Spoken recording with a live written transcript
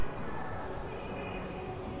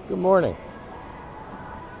Good morning.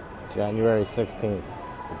 It's January 16th.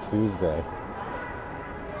 It's a Tuesday.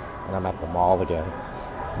 And I'm at the mall again.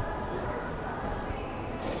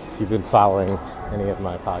 If you've been following any of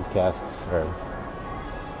my podcasts or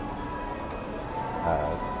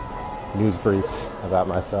news briefs about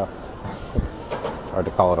myself, it's hard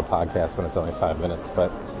to call it a podcast when it's only 5 minutes,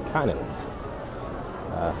 but it kind of is.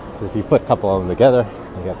 Because if you put a couple of them together,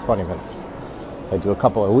 you get 20 minutes. I do a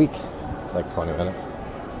couple a week, it's like 20 minutes.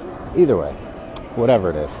 Either way,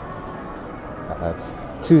 whatever it is. It's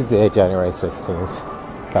Tuesday, January 16th.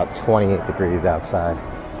 It's about 28 degrees outside.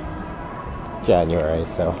 It's January,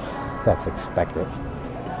 so that's expected.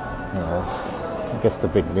 I guess the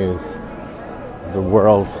big news of the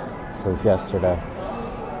world since yesterday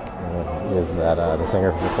is that the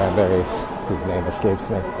singer from the Cranberries, whose name escapes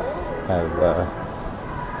me, has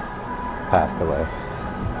passed away.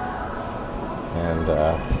 And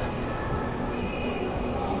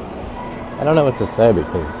I don't know what to say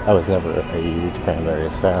because I was never a huge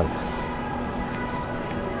Cranberries fan.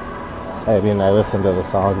 I mean, I listened to the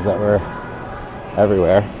songs that were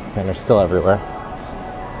everywhere, and they're still everywhere.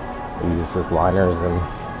 I used as liners and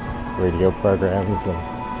radio programs, and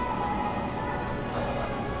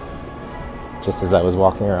just as I was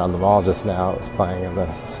walking around the mall just now, it was playing in the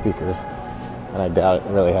speakers, and I doubt it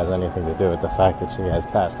really has anything to do with the fact that she has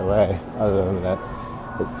passed away, other than that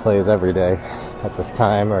it plays every day at this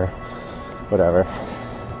time or whatever.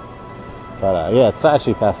 But yeah, it's sad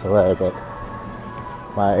she passed away, but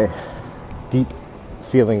my deep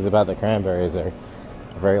feelings about the Cranberries are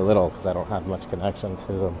very little because I don't have much connection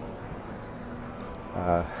to them.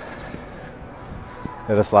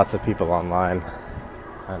 Noticed lots of people online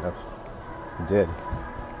kind of did.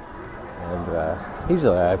 And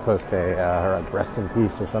usually I post a rest in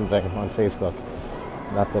peace or something on Facebook.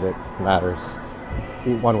 Not that it matters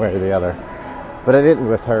one way or the other. But I didn't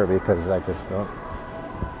with her because I just don't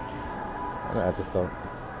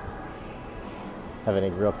have any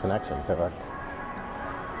real connection to her.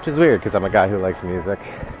 Which is weird because I'm a guy who likes music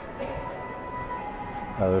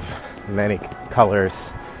of many colors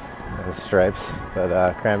and stripes,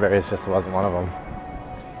 but Cranberries just wasn't one of them.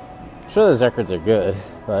 I'm sure those records are good,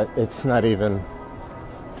 but it's not even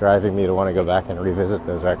driving me to want to go back and revisit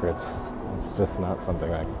those records. It's just not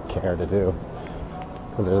something I care to do.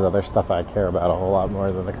 Because there's other stuff I care about a whole lot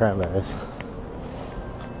more than the Cranberries.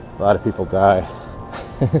 A lot of people die.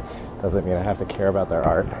 Doesn't mean I have to care about their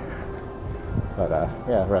art. But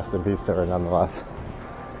yeah, rest in peace to her nonetheless.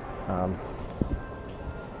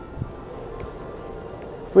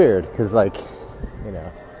 It's weird because, you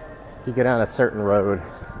go down a certain road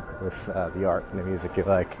with the art and the music you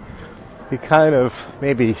like, you kind of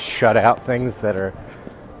maybe shut out things that are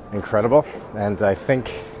incredible. And I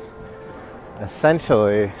think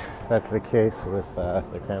essentially that's the case with the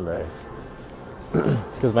Cranberries.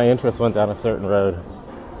 Because my interest went down a certain road.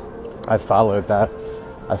 I followed that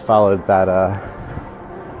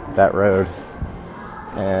road,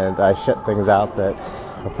 and I shut things out that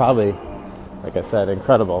are probably, like I said,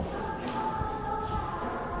 incredible.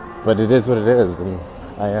 But it is what it is, and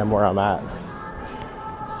I am where I'm at.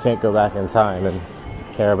 Can't go back in time and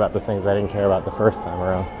care about the things I didn't care about the first time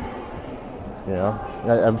around. You know,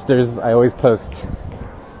 I always post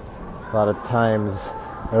a lot of times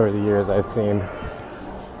over the years I've seen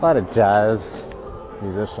a lot of jazz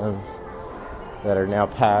musicians that are now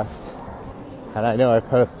passed, and I know I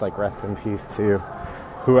post like rest in peace to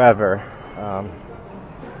whoever.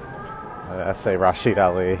 I say Rashid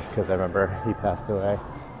Ali because I remember he passed away,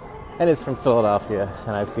 and he's from Philadelphia,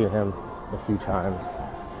 and I've seen him a few times.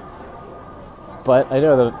 But I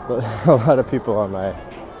know that a lot of people on my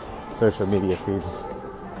social media feeds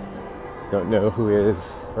don't know who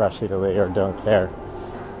is Rashid Ali or don't care.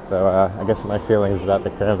 So I guess my feelings about the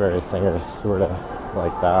Cranberries singer is sort of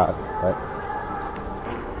like that. But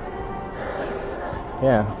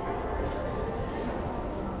yeah.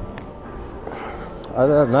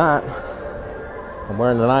 Other than that, I'm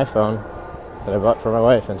wearing an iPhone that I bought for my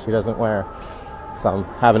wife and she doesn't wear. So I'm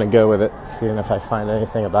having to go with it, seeing if I find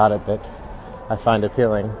anything about it that I find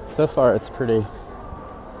appealing. So far I'm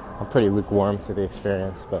pretty lukewarm to the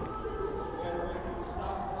experience, but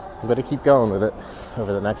I'm going to keep going with it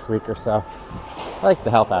over the next week or so. I like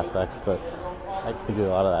the health aspects, but I can do a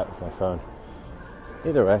lot of that with my phone.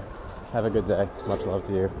 Either way, have a good day. Much love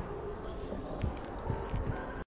to you.